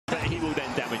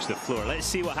damage to the floor. Let's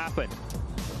see what happened.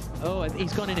 Oh,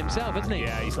 he's gone in himself, hasn't he?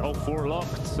 Yeah, he's all four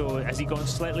locked. So has he gone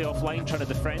slightly offline trying to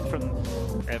defend from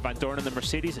Van Dorn and the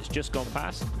Mercedes? It's just gone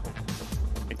past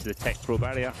into the Tech Pro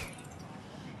barrier.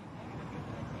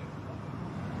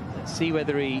 Let's see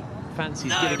whether he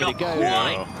fancies giving it a go.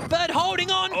 Quite. Bird holding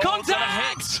on,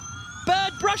 contact!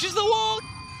 Bird brushes the wall.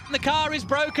 The car is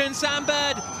broken, Sam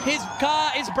Bird. His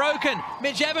car is broken.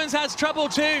 Mitch Evans has trouble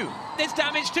too. There's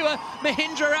damage to a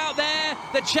Mahindra out there.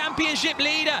 The championship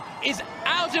leader is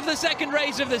out of the second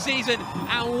race of the season.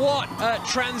 And what a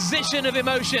transition of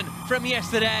emotion from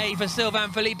yesterday for Sylvain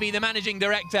Philippe, the managing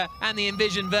director, and the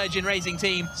Envision Virgin Racing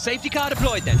team. Safety car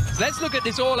deployed then. So let's look at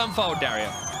this all unfold,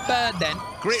 Dario. Bird then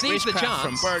Great sees the racecraft chance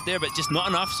from Bird there, but just not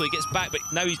enough, so he gets back. But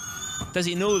now does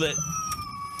he know that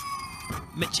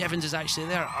Mitch Evans is actually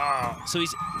there? So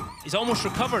he's almost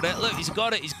recovered it. Look, he's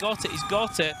got it, he's got it, he's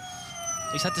got it.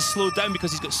 He's had to slow down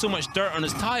because he's got so much dirt on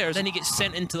his tyres. Then he gets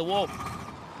sent into the wall.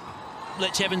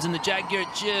 Mitch Evans in the Jaguar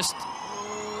just,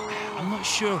 I'm not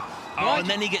sure. Oh, and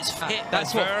then he gets hit by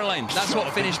Verline. That's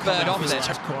what finished Bird off there.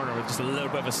 Last corner with just a little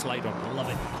bit of a slide on. Love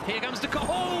it. Here comes De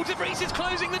Vries is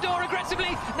closing the door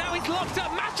aggressively. Now he's locked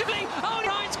up massively. Oh,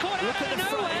 Ryan's caught out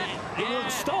of nowhere. It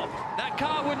won't stop. That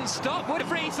car wouldn't stop. De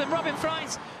Vries and Robin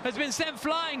Freins has been sent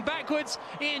flying backwards.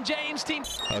 Ian James team.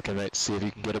 Okay, mate, see if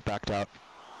you can get it backed out.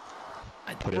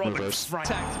 Put it in reverse.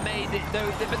 Contact made it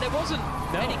though, but there wasn't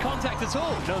any contact at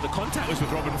all. No, the contact was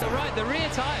with Robin. So right, the rear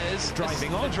tyres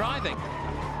driving.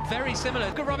 Very similar.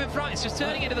 Look at Robin Freins just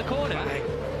turning into the corner.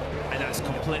 And that's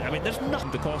complete. I mean, there's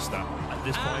nothing to Costa at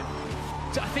this point.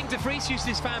 So I think De Vries used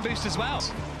his fan boost as well.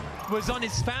 Was on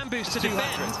his fan boost to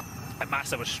defend. And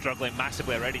Massa was struggling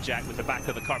massively already, Jack, with the back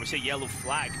of the car. We see a yellow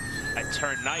flag at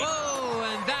turn 9. Whoa,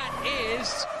 and that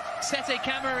is Sete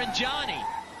Camara and Gianni.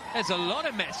 There's a lot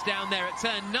of mess down there at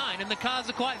turn 9, and the cars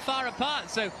are quite far apart.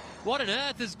 So what on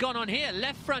earth has gone on here?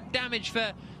 Left front damage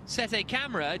for Sete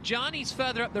Camara. Gianni's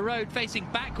further up the road facing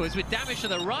backwards with damage to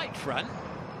the right front.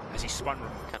 As he spun,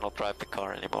 cannot drive the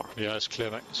car anymore. Yeah, it's clear,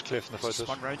 mate. It's clear from the photos.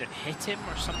 Spun round and hit him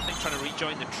or something, trying to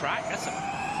rejoin the track.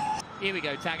 Here we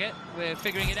go, Taggart. We're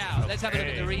figuring it out. Let's have a look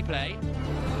at the replay.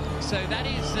 So that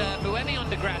is Buemi on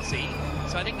Degrassi.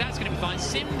 So I think that's going to be fine.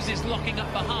 Sims is locking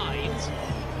up behind.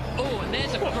 Oh, and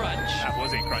there's a crunch. That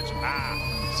was a crunch.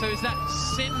 So is that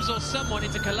Sims or someone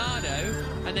into Collado?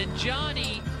 And then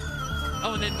Gianni.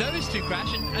 Oh, and then those two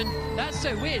crash. And that's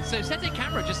so weird. So Sete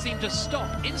Camara just seemed to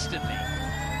stop instantly.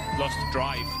 Lost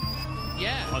drive.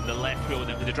 Yeah. On the left wheel,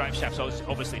 and the drive shaft's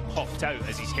obviously popped out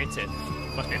as he's hit it.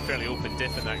 Must be a fairly open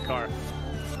diff in that car.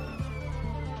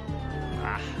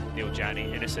 Neil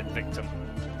Janney, innocent victim.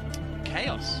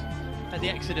 Chaos at the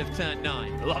exit of turn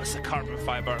 9. Lots of carbon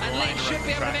fibre. And Lynn should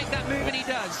be able to make that move, and he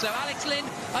does. So Alex Lynn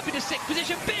up into 6th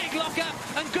position, big lock-up,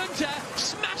 and Gunter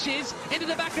smashes into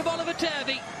the back of Oliver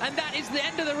Turvey, and that is the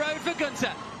end of the road for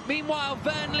Gunter. Meanwhile,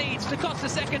 Byrne leads, Da Costa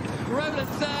 2nd, Rowland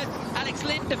 3rd, Alex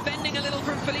Lynn defending a little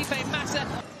from Felipe Massa.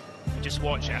 Just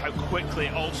watch it, how quickly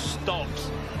it all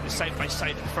stops. The side by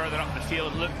side further up the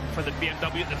field, look for the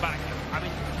BMW at the back. I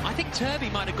mean, I think Turvey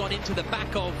might have gone into the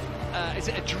back of, is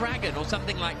it a Dragon or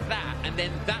something like that, and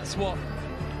then that's what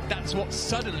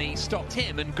suddenly stopped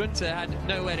him, and Gunter had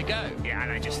nowhere to go. Yeah,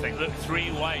 and I just think, look,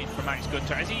 3 wide for Max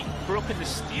Gunter. Has he broken the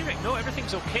steering? No,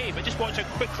 everything's okay, but just watch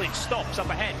how quickly it stops up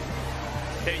ahead.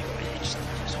 There you go.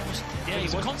 It's almost, yeah, it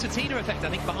was a concertina effect, I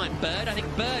think, behind Bird. I think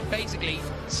Bird basically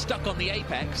stuck on the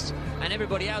apex, and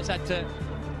everybody else had to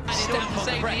stand to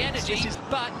save the energy.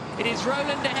 But it is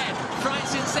Rowland ahead,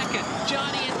 Freins in 2nd,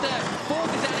 Gianni in 3rd,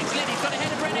 4th is Alex Lynn. He's got ahead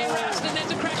of Rene Rast, and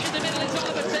there's a crash in the middle. It's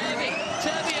Oliver Turvey.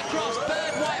 Turvey across,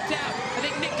 Bird wiped out. I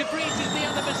think Nick De Vries is the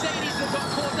other Mercedes that got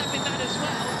caught up in that as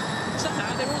well.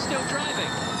 Somehow they're all still driving.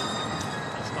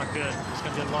 Not good. There's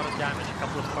going to be a lot of damage. A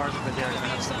couple of cars over there are going to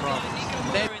have some problems.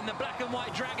 There in the black and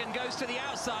white Dragon goes to the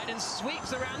outside and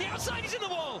sweeps around. The outside is in the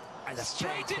wall.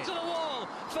 Straight into the wall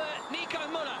for Nico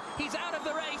Muller. He's out of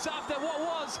the race after what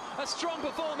was a strong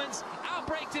performance.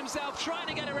 Outbraked himself trying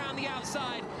to get around the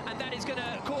outside, and that is going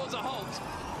to cause a halt.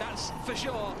 That's for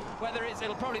sure. Whether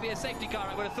it'll probably be a safety car,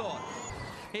 I would have thought.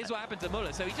 Here's what happened to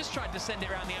Muller. So he just tried to send it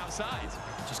around the outside.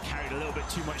 Just carried a little bit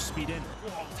too much speed in.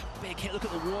 Oh, big hit. Look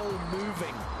at the wall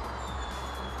moving.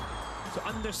 So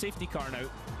under safety car now,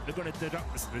 they're going to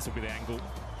deduct this. This will be the angle.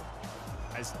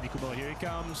 As Nico Muller, here he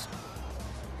comes.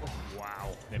 Oh,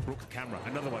 wow. They broke the camera.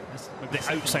 Another one. The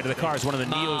outside of the car is one of the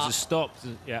Neos has stopped.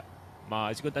 Yeah.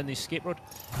 Has he gone down the escape road?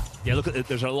 Yeah, look at it.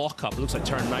 There's a lock-up. It looks like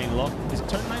turn 9 lock. Is it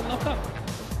turn 9 lock-up?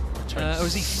 Or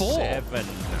is he 4? 7.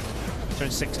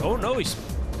 Turn 6. Oh, no, he's...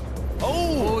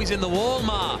 Oh, he's in the wall,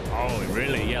 Ma. Oh,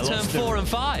 really? Yeah. Turn 4 and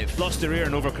 5. Lost the rear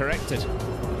and overcorrected.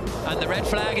 And the red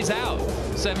flag is out.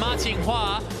 So Ma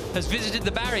Qinghua has visited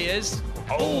the barriers.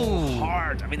 Oh,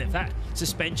 hard. I mean, if that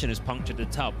suspension has punctured the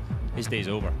tub, his day's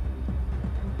over.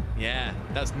 Yeah,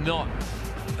 that's not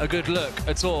a good look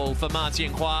at all for Ma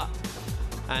Qinghua.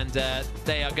 And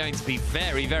they are going to be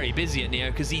very, very busy at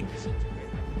Neo because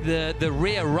the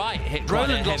rear right hit quite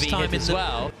a heavy hit as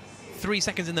well. 3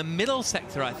 seconds in the middle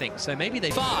sector, I think. So maybe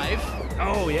they 5.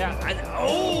 Oh, yeah.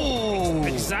 And,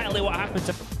 exactly what happened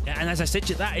to... And as I said to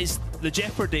you, that is the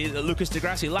jeopardy that Lucas di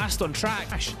Grassi last on track.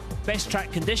 Best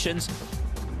track conditions,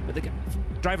 but the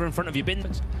driver in front of you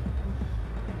bins.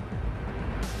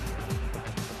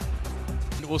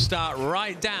 Will start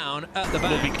right down at the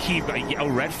back. Will be key, but a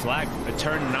red flag at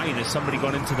turn 9. Has somebody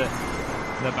gone into the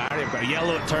barrier? Got a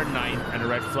yellow at turn 9 and a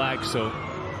red flag, so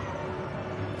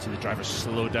see the driver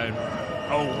slow down.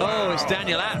 Oh, wow. Oh, it's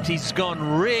Daniel Abt. He's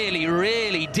gone really,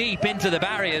 really deep into the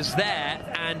barriers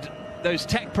there, and those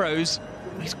tech pros,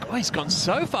 he's gone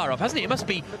so far off, hasn't he? It must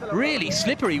be really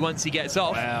slippery once he gets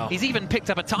off. Wow. He's even picked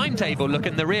up a timetable look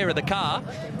in the rear of the car,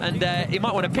 and he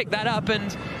might want to pick that up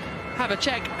and have a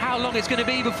check how long it's going to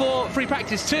be before free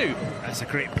practice 2. That's a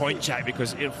great point, Jack,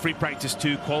 because in free practice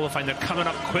 2 qualifying, they're coming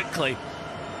up quickly,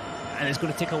 and it's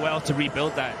going to take a while to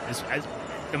rebuild that,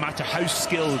 no matter how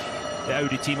skilled the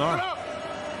Audi team are.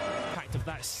 Impact of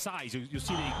that size, you'll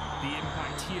see the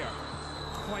impact here,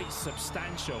 quite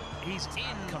substantial. He's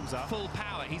in comes up full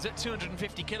power. He's at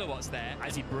 250 kilowatts there.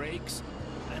 as he brakes,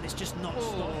 and it's just not Oh,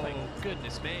 stopping.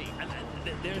 goodness me. And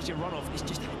there's your runoff. It's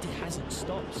just, it hasn't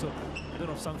stopped. So I don't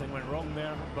know if something went wrong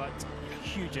there, but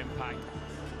huge impact.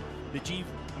 The G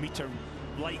meter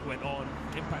light went on.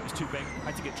 Impact was too big.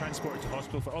 Had to get transported to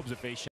hospital for observation.